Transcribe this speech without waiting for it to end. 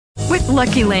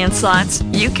Lucky Land Slots,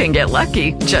 you can get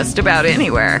lucky just about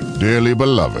anywhere. Dearly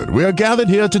beloved, we are gathered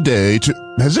here today to...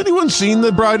 Has anyone seen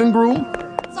the bride and groom?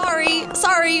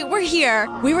 Sorry, we're here.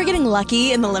 We were getting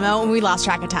lucky in the limo and we lost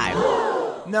track of time.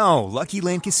 No, Lucky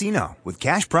Land Casino, with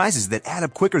cash prizes that add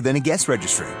up quicker than a guest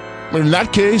registry. In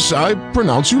that case, I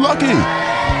pronounce you lucky.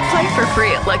 Play for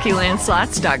free at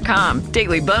LuckyLandSlots.com.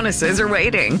 Daily bonuses are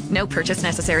waiting. No purchase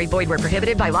necessary. Void where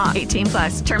prohibited by law. 18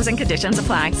 plus. Terms and conditions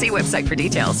apply. See website for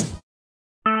details.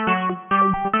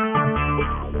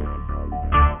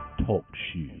 Talk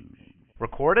shoes.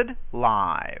 Recorded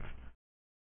live.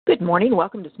 Good morning.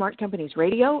 Welcome to Smart Companies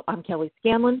Radio. I'm Kelly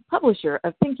Scanlon, publisher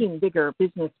of Thinking Bigger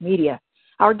Business Media.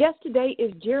 Our guest today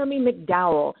is Jeremy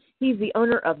McDowell. He's the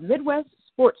owner of Midwest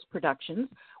Sports Productions,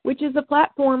 which is a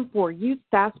platform for youth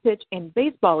fast pitch and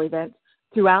baseball events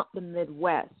throughout the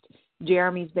Midwest.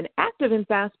 Jeremy's been active in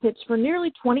fast pitch for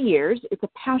nearly 20 years. It's a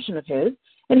passion of his,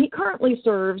 and he currently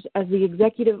serves as the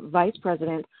Executive Vice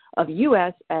President of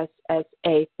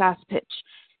USSSA Fast Pitch.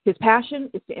 His passion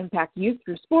is to impact youth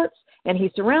through sports, and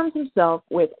he surrounds himself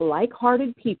with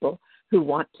like-hearted people who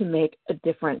want to make a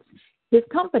difference. His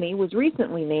company was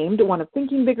recently named one of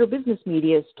Thinking Bigger Business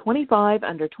Media's 25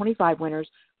 under 25 winners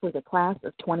for the class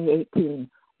of 2018.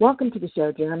 Welcome to the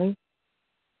show, Jeremy.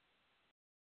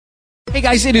 Hey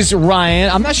guys, it is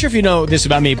Ryan. I'm not sure if you know this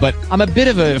about me, but I'm a bit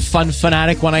of a fun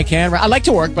fanatic when I can. I like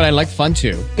to work, but I like fun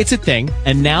too. It's a thing.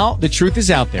 And now the truth is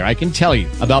out there. I can tell you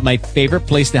about my favorite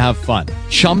place to have fun.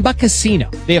 Chumba Casino.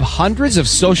 They have hundreds of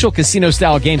social casino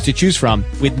style games to choose from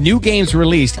with new games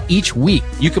released each week.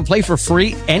 You can play for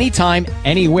free anytime,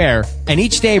 anywhere. And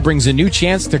each day brings a new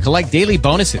chance to collect daily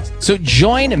bonuses. So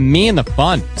join me in the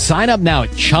fun. Sign up now at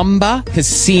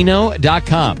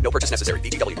ChumbaCasino.com. No purchase necessary.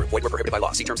 VGW. Void where prohibited by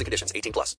law. See terms and conditions. 18 plus.